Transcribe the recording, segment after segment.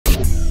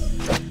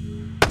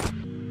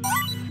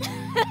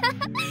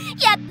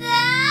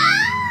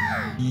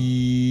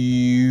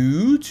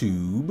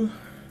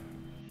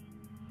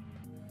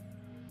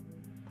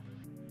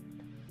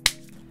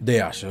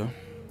Deyasha.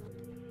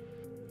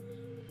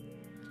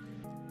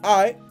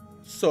 Alright,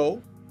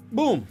 so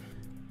boom.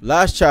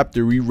 Last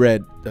chapter we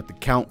read that the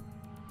Count,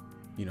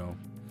 you know,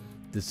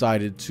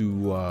 decided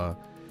to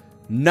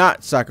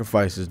not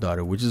sacrifice his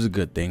daughter, which is a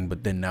good thing,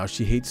 but then now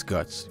she hates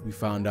Guts. We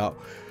found out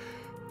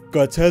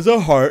Guts has a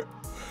heart,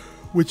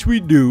 which we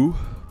do,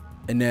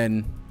 and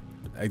then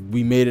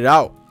we made it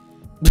out.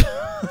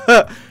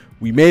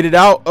 We made it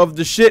out of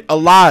the shit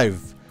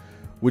alive,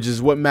 which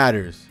is what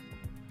matters.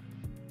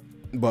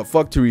 But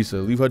fuck Teresa,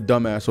 leave her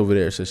dumb ass over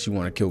there. Says she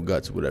want to kill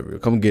Guts or whatever.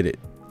 Come get it.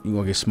 You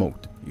gonna get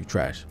smoked, you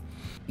trash.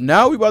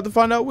 Now we about to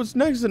find out what's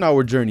next in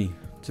our journey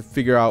to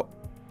figure out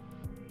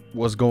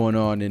what's going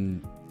on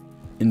in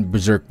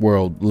Berserk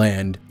world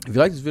land. If you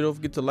like this video, don't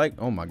forget to like.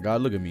 Oh my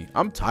god, look at me,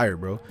 I'm tired,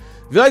 bro.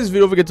 If you like this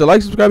video, don't forget to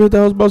like, subscribe, hit the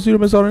hell bell so you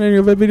don't miss out on any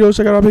of our videos.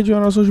 Check out our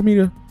Patreon on social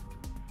media.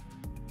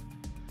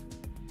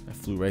 I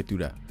flew right through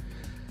that.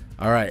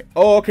 All right.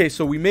 Oh, okay,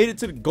 so we made it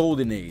to the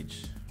golden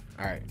age.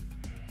 All right,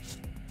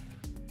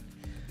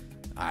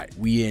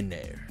 we in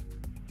there.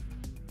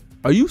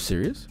 Are you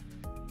serious?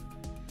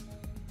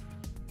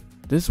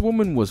 This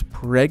woman was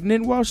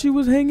pregnant while she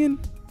was hanging?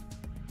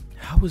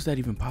 How was that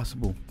even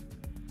possible?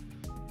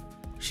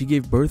 She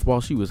gave birth while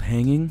she was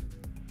hanging?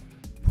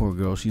 Poor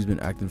girl, she's been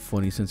acting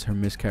funny since her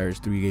miscarriage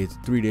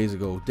 3 days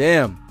ago.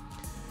 Damn.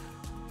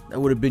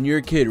 That would have been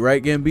your kid,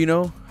 right,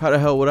 Gambino? How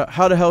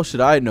the hell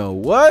should I know?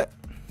 What?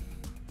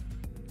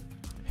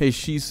 Hey,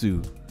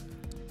 Shisu.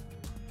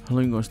 How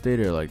long you gonna stay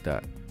there like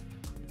that?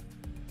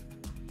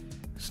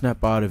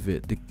 Snap out of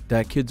it.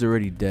 That kid's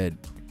already dead.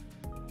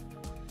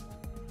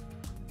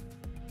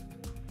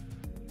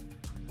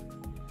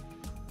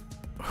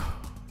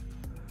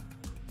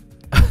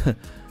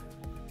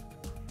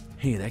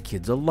 Hey, that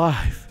kid's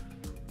alive.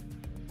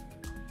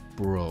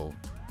 Bro.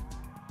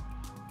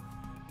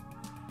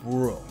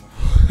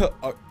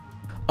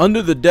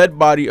 Under the dead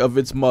body of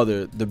its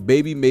mother, the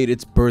baby made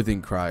its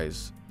birthing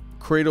cries,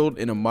 cradled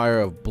in a mire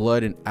of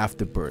blood and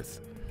afterbirth.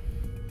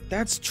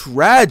 That's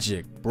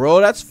tragic, bro.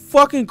 That's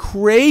fucking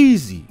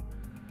crazy.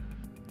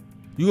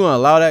 You gonna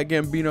allow that,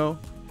 Gambino?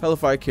 Hell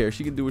if I care.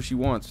 She can do what she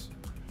wants.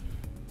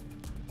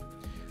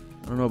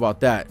 I don't know about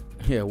that.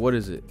 Yeah, what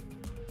is it?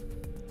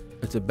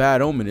 It's a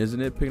bad omen, isn't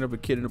it? Picking up a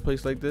kid in a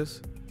place like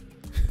this?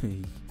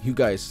 You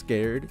guys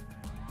scared?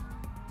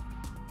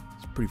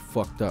 It's pretty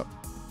fucked up.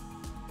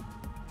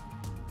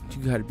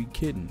 You gotta be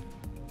kidding.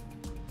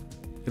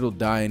 It'll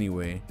die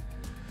anyway.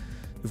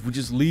 If we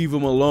just leave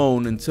him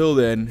alone until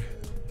then,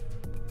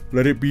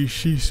 let it be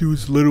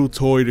Shisu's little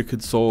toy to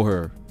console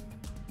her.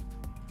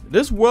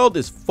 This world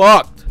is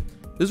fucked.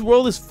 This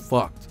world is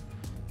fucked.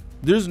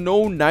 There's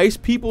no nice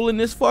people in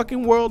this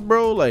fucking world,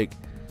 bro. Like,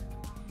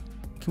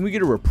 can we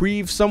get a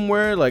reprieve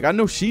somewhere? Like, I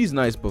know she's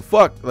nice, but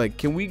fuck. Like,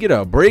 can we get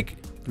a break?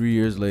 3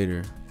 years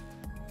later.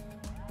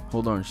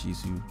 Hold on,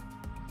 Shisu.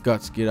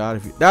 Guts, get out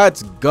of here.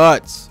 That's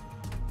Guts.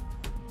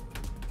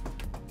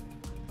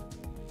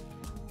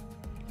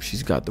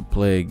 She's got the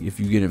plague. If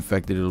you get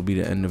infected, it'll be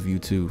the end of you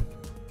too.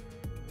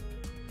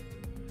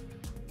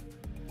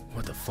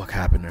 What the fuck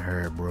happened to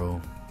her,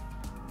 bro?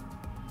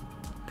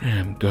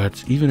 Damn,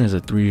 Guts. Even as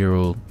a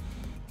 3-year-old.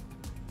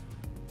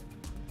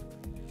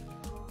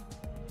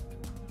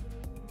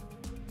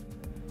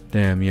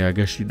 Damn, yeah, I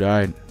guess she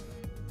died.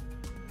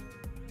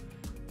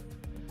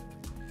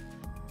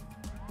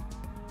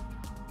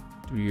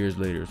 Three years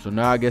later. So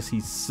now I guess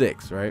he's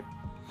 6, right?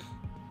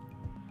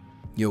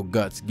 Yo,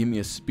 Guts, give me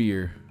a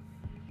spear.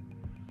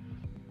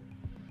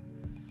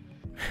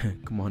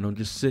 Come on, don't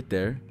just sit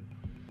there.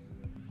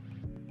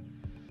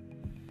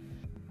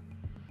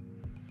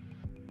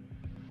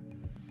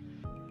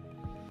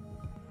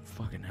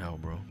 Fucking hell,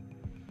 bro.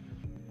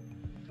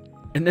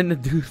 And then the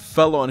dude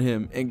fell on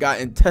him and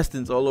got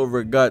intestines all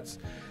over Guts.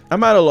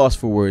 I'm at a loss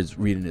for words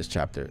reading this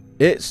chapter.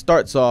 It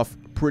starts off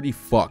pretty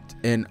fucked,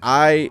 and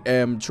I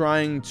am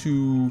trying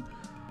to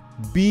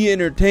be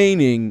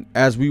entertaining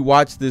as we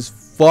watch this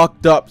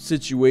fucked up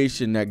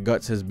situation that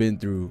Guts has been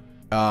through.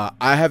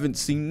 I haven't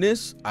seen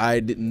this.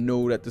 I didn't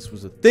know that this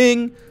was a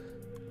thing.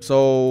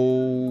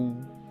 So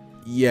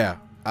yeah,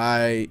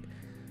 I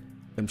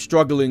am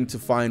struggling to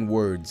find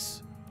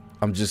words.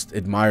 I'm just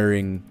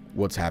admiring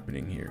what's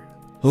happening here.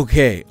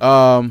 Okay,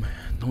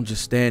 don't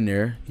just stand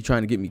there. You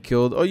trying to get me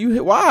killed? Oh, you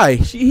hit? Why?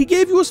 He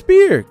gave you a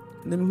spear.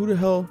 And then who the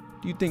hell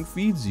do you think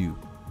feeds you?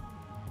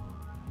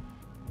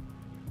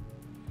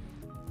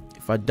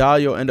 If I die,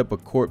 you'll end up a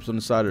corpse on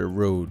the side of the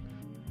road.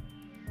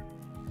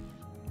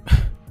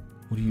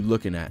 What are you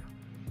looking at?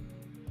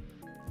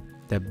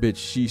 That bitch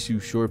Shisu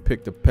sure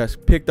picked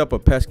up a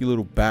pesky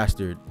little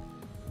bastard.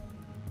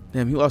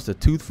 Damn, he lost a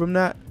tooth from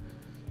that?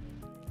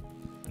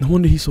 No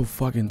wonder he's so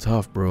fucking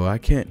tough, bro. I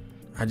can't.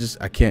 Let's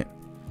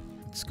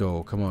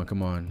go. Come on,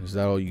 come on. Is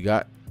that all you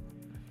got?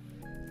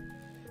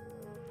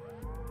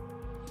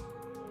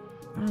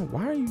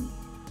 Why are you?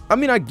 I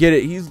mean, I get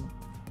it. You're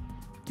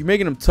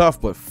making him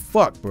tough, but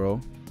fuck, bro.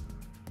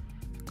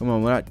 Come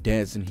on, we're not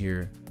dancing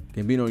here.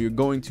 Gambino, you're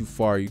going too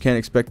far. You can't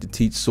expect to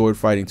teach sword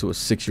fighting to a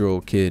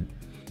 6-year-old kid.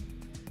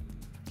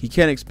 He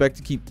can't expect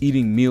to keep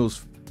eating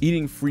meals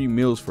eating free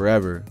meals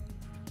forever.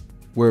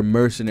 We're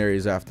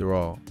mercenaries after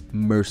all.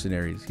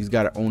 Mercenaries. He's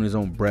got to own his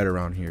own bread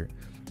around here.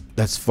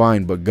 That's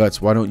fine, but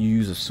Guts, why don't you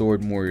use a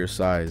sword more your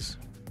size?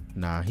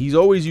 Nah, he's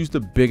always used the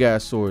big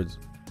ass swords.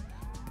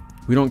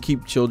 We don't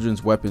keep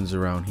children's weapons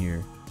around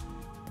here.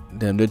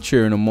 Damn, they're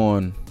cheering him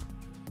on.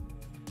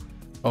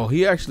 Oh,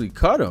 he actually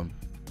cut him.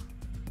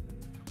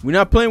 We're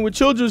not playing with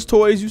children's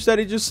toys. You said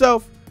it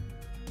yourself.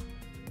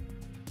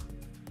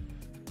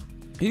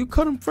 You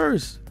cut him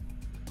first.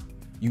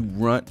 You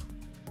runt.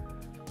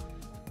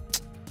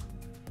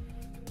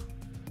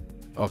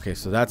 Okay,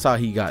 so that's how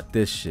he got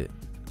this shit.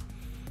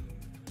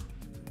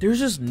 There's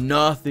just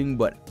nothing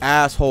but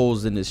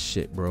assholes in this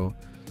shit, bro.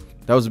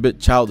 That was a bit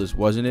childish,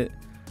 wasn't it?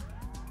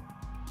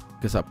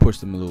 Guess I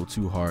pushed him a little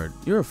too hard.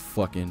 You're a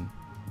fucking...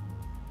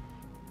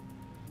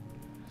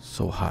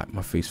 So hot.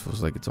 My face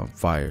feels like it's on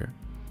fire.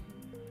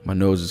 My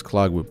nose is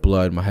clogged with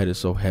blood. My head is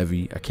so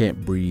heavy. I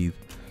can't breathe.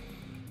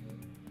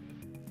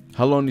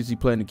 How long does he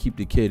plan to keep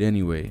the kid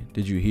anyway?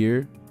 Did you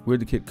hear?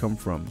 Where'd the kid come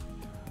from?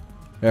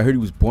 I heard he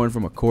was born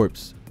from a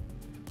corpse.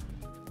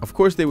 Of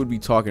course they would be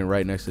talking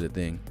right next to the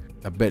thing.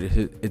 I bet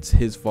it's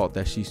his fault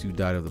that Shisu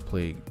died of the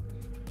plague.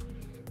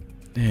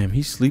 Damn,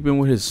 he's sleeping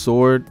with his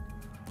sword.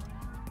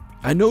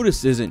 I know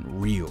this isn't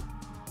real,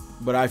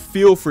 but I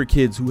feel for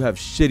kids who have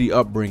shitty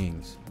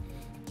upbringings.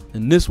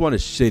 And this one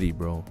is shitty,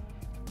 bro.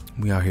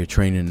 We out here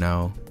training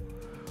now.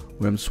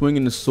 When I'm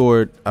swinging the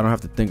sword, I don't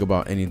have to think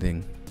about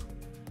anything.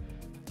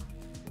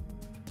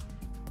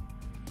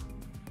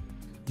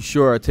 You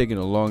sure are taking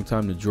a long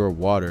time to draw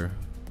water.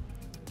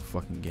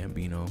 Fucking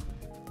Gambino.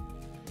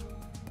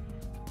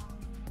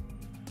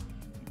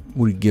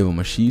 What do you give him?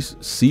 A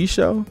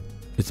seashell?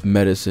 It's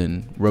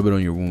medicine. Rub it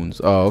on your wounds.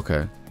 Oh,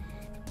 okay.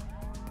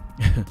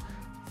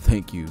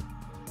 Thank you.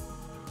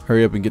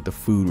 Hurry up and get the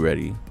food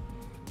ready.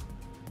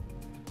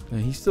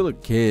 Man, he's still a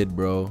kid,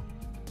 bro.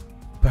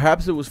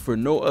 Perhaps it was for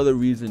no other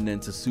reason than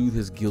to soothe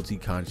his guilty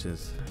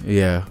conscience.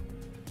 Yeah.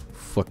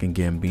 Fucking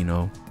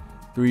Gambino.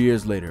 3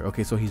 years later.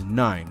 Okay, so he's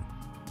 9.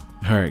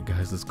 Alright,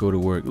 guys, let's go to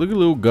work. Look at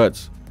little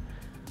Guts.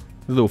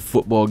 A little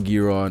football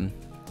gear on.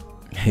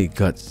 Hey,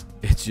 Guts.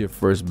 It's your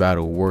first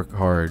battle. Work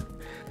hard.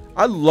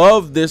 I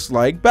love this,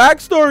 like,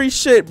 backstory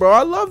shit, bro.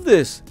 I love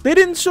this. They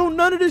didn't show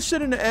none of this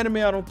shit in the anime,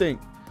 I don't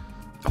think.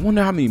 I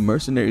wonder how many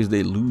mercenaries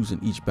they lose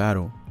in each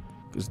battle.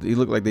 Because they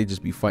look like they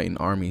just be fighting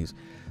armies.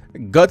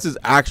 Guts is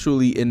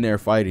actually in there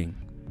fighting.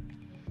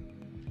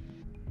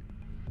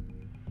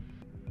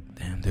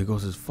 Damn, there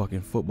goes his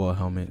fucking football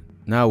helmet.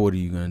 Now what are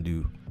you gonna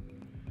do?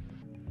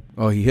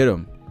 Oh, he hit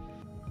him.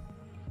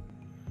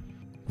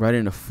 Right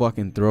in the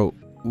fucking throat.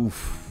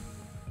 Oof.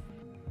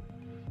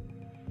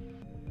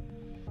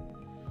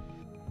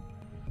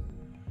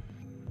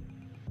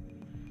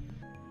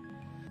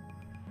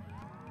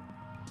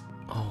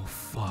 Oh,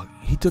 fuck.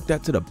 He took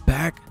that to the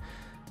back?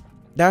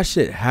 That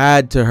shit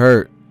had to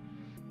hurt.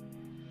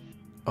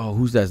 Oh,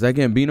 who's that? Is that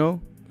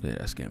Gambino? Yeah,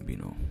 that's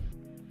Gambino.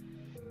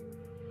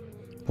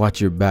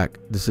 Watch your back.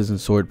 This isn't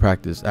sword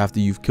practice. After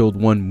you've killed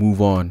one,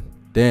 move on.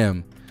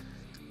 Damn.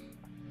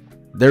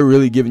 They're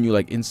really giving you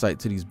like insight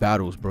to these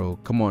battles, bro.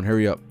 Come on,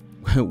 hurry up.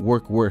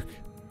 work.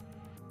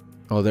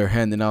 Oh, they're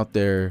handing out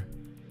their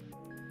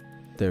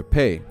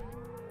pay.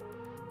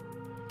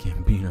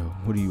 Gambino,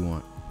 what do you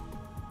want?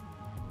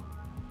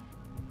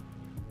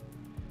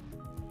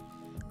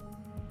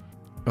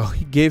 Oh,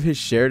 he gave his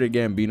share to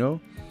Gambino?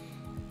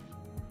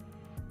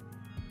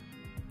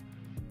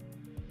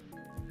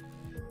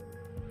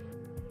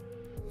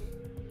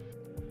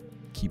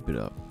 Keep it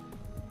up.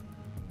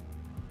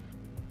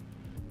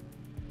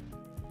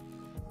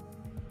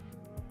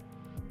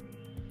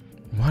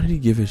 Why did he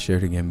give his share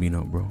to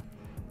Gambino, bro?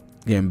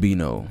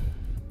 Gambino.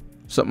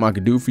 Something I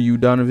could do for you,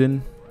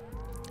 Donovan?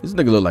 This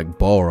nigga look like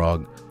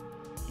Balrog.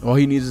 All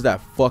he needs is that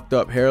fucked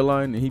up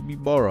hairline and he'd be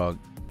Balrog.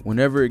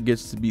 Whenever it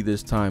gets to be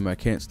this time, I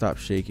can't stop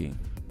shaking.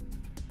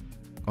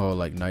 Oh,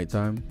 like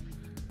nighttime?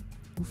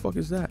 Who the fuck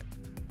is that?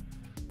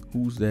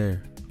 Who's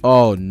there?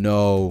 Oh,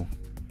 no.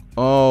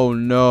 Oh,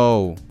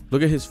 no.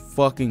 Look at his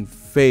fucking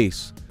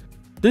face.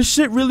 This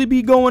shit really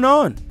be going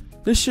on.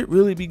 This shit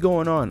really be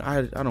going on.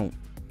 I don't.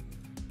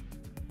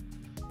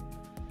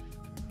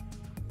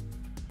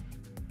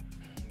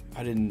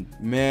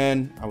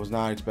 Man, I was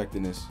not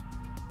expecting this.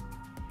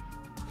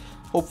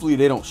 Hopefully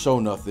they don't show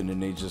nothing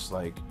and they just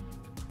like,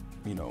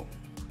 you know.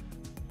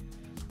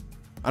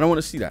 I don't want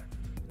to see that.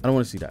 I don't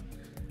want to see that.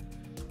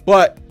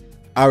 But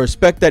I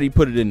respect that he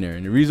put it in there.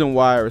 And the reason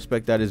why I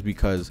respect that is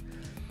because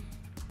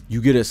you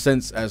get a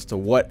sense as to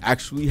what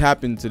actually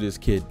happened to this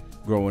kid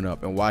growing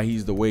up and why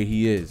he's the way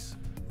he is.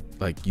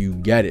 Like, you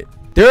get it.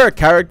 There are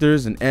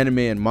characters in anime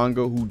and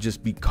manga who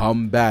just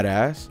become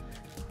badass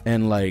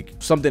and like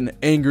something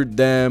angered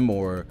them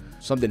or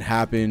something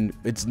happened.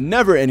 It's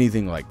never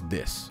anything like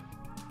this.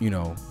 You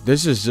know,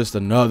 this is just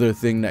another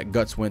thing that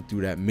Guts went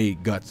through that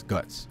made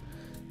Guts,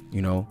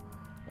 you know.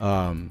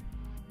 And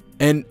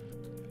it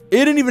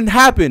didn't even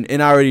happen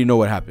and I already know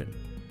what happened.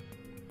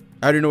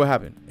 I already know what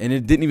happened and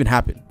it didn't even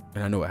happen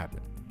and I know what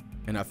happened.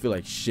 And I feel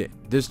like shit.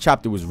 This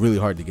chapter was really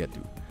hard to get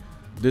through.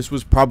 this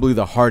was probably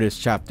the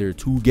hardest chapter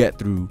to get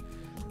through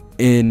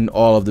in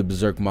all of the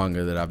Berserk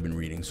manga that I've been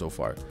reading so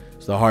far.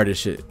 It's the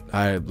hardest shit.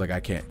 I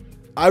can't.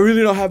 I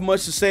really don't have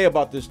much to say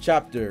about this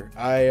chapter.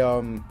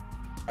 I'm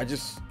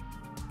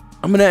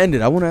gonna end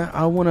it. I wanna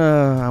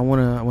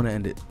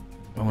end it.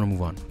 I wanna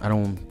move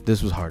on.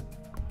 This was hard.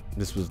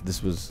 This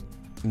was.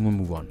 I'm gonna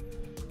move on.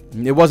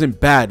 It wasn't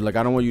bad. Like,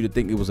 I don't want you to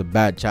think it was a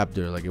bad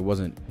chapter. Like, it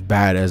wasn't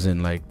bad as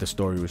in like the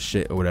story was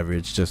shit or whatever.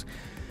 It's just,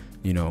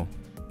 you know,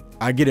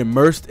 I get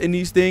immersed in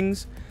these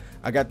things.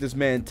 I got this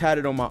man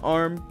tatted on my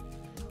arm,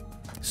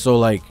 so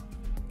like,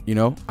 you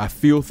know, I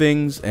feel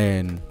things,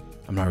 and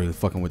I'm not really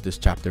fucking with this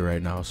chapter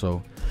right now.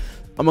 So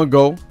I'm gonna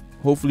go.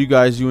 Hopefully you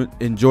guys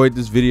enjoyed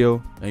this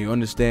video and you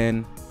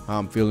understand how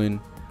I'm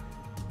feeling.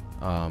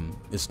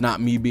 It's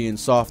not me being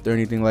soft or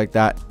anything like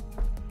that.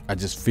 I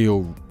just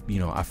feel, you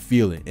know, I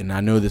feel it, and I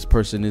know this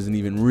person isn't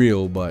even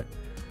real, but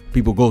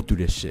people go through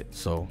this shit.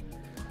 So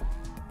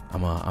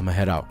I'm a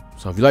head out.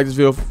 So if you like this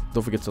video,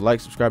 don't forget to like,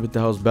 subscribe, hit the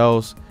hell's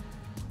bells.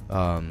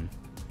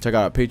 Check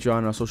out our Patreon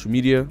and our social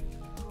media.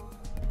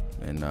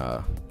 And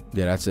yeah,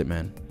 that's it,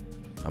 man.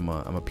 I'm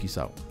a peace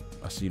out.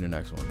 I'll see you in the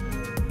next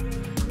one.